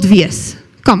ons wild wees?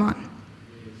 Come on.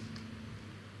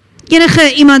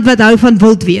 Enige iemand wat hou van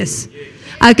wild wees?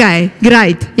 Okay,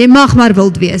 great. Jy mag maar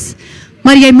wild wees,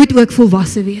 maar jy moet ook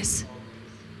volwasse wees.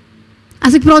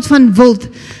 As ek praat van wild,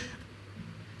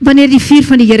 wanneer die vuur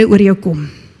van die Here oor jou kom,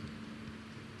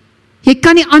 jy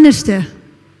kan nie anderste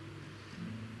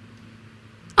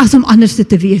as om anderste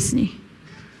te wees nie.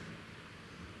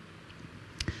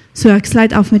 So ek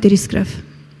sluit af met hierdie skrif.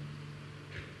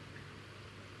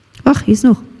 Wag, hier's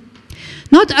nog.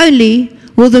 Not only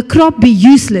will the crop be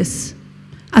useless,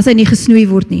 as hy nie gesnoei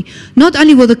word nie. Not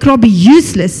only will the crop be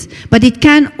useless, but it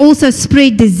can also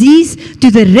spread disease to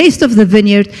the rest of the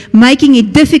vineyard, making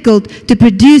it difficult to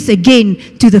produce again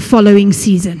to the following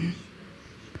season.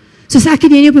 Soos ek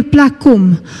en jy nie op 'n plek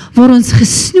kom, waar ons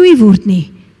gesnoei word nie,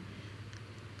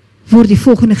 word die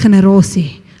volgende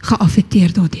generasie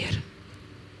geaffekteer daardeur.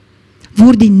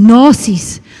 Word die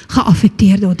nasies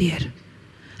geaffekteer daardeur.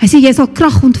 Hy sê, jy sal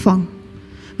krag ontvang,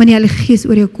 wanneer die Heilige Gees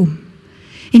oor jou kom.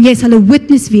 En jy sal 'n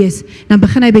witness wees, dan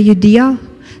begin hy by Judea,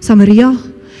 Samaria,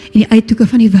 en die uithoeke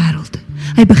van die wêreld.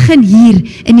 Hy begin hier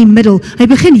in die middel, hy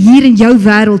begin hier in jou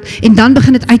wêreld, en dan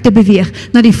begin dit uit te beweeg,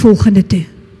 na die volgende toe.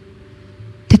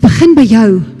 Dit begin by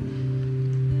jou.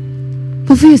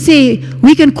 Of jy sê,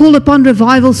 we can call upon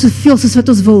revival soveel soos wat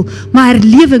ons wil, maar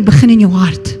herlewing begin in jou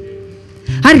hart.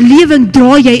 Herlewing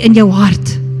dra jy in jou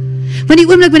hart. Want die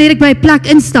oomblik wanneer ek by 'n plek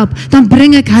instap, dan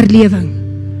bring ek herlewing.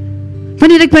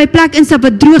 Wanneer ek by 'n plek instap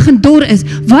wat droog en dor is,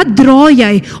 wat dra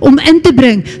jy om in te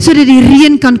bring, sodat die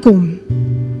reën kan kom?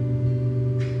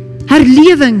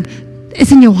 Herlewing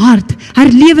is in jou hart.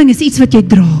 Herlewing is iets wat jy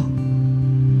dra.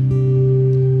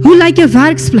 Hoe lyk jou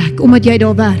werksplek, omdat jy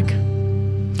daar werk?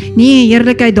 Nee,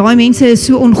 eerlikheid, daai mense is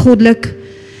so ongoddelik,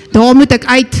 daar moet ek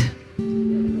uit.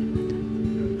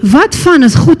 Wat van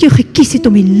as God jou gekies het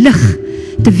om die lig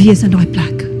te wees in daai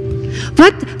plek?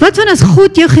 Wat van as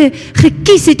God jou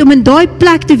gekies het om in daai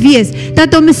plek te wees,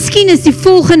 dat dan miskien is die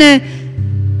volgende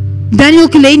Daniel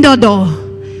Kalenda daar,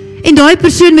 en daai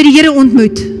persoon met die Here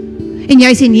ontmoet, en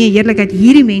jy sê, nee, eerlikheid,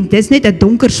 hierdie mens, dis net 'n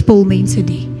donker spul mense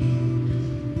die.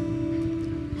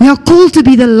 We are called to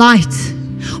be the light.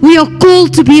 We are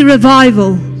called to be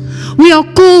revival. We are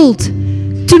called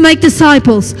to make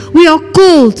disciples. We are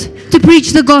called to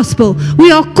preach the gospel.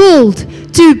 We are called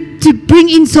to bring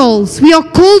in souls. We are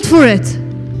called for it.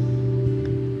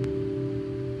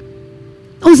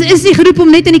 Ons is nie geroep om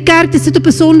net in die kerk te sit op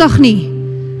 'n Sondag nie.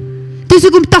 Dis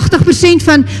ook om 80%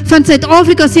 van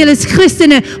Suid-Afrika sê hulle is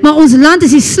Christene, maar ons land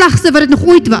is die slegste wat dit nog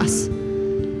ooit was.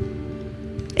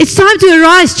 It's time to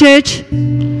arise, church.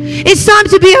 It's time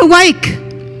to be awake.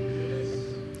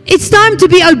 It's time to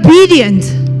be obedient.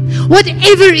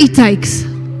 Whatever it takes.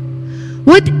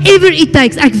 Whatever it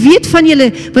takes. Ek weet van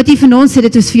julle wat hier vanaand sê,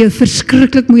 dit is vir jou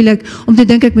verskriklik moeilik om te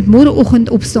dink ek moet môreoggend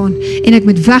opstaan en ek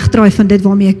moet wegdraai van dit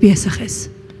waarmee ek besig is.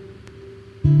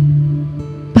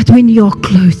 But when you are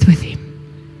clothed with Him.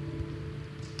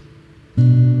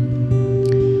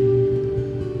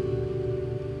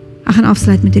 Ek gaan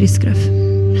afsluit met hierdie skrif.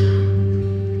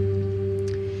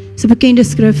 Dis 'n bekende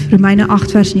skrif, Romeine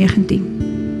 8 vers 19.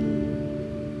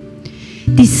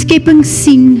 Die skepping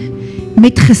sien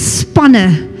met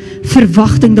gespanne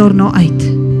verwagting daarna uit,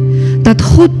 dat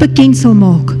God bekend sal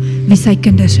maak wie sy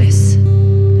kinders is.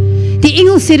 Die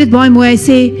engel sê dit baie mooi, hy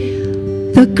sê,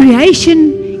 the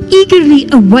creation eagerly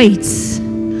awaits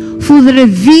for the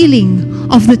revealing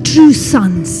of the true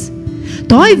sons.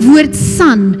 Daai woord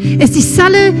son is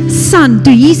dieselfde son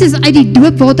toe Jesus uit die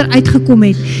doopwater uitgekom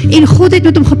het en God het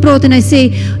met hom gepraat en hy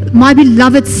sê, my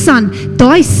beloved son.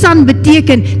 Daai son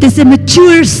beteken, dis 'n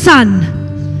mature son.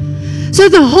 So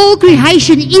the whole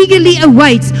creation eagerly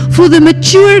awaits for the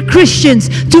mature Christians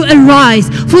to arise,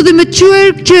 for the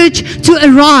mature church to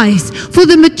arise, for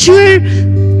the mature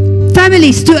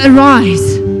families to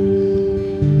arise.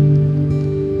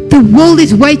 The world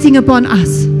is waiting upon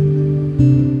us.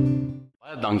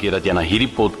 Baie dankie dat jy na hierdie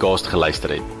podcast geluister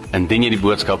het. Indien jy die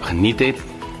boodskap geniet het,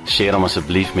 share hom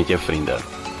asseblief met jou vriende.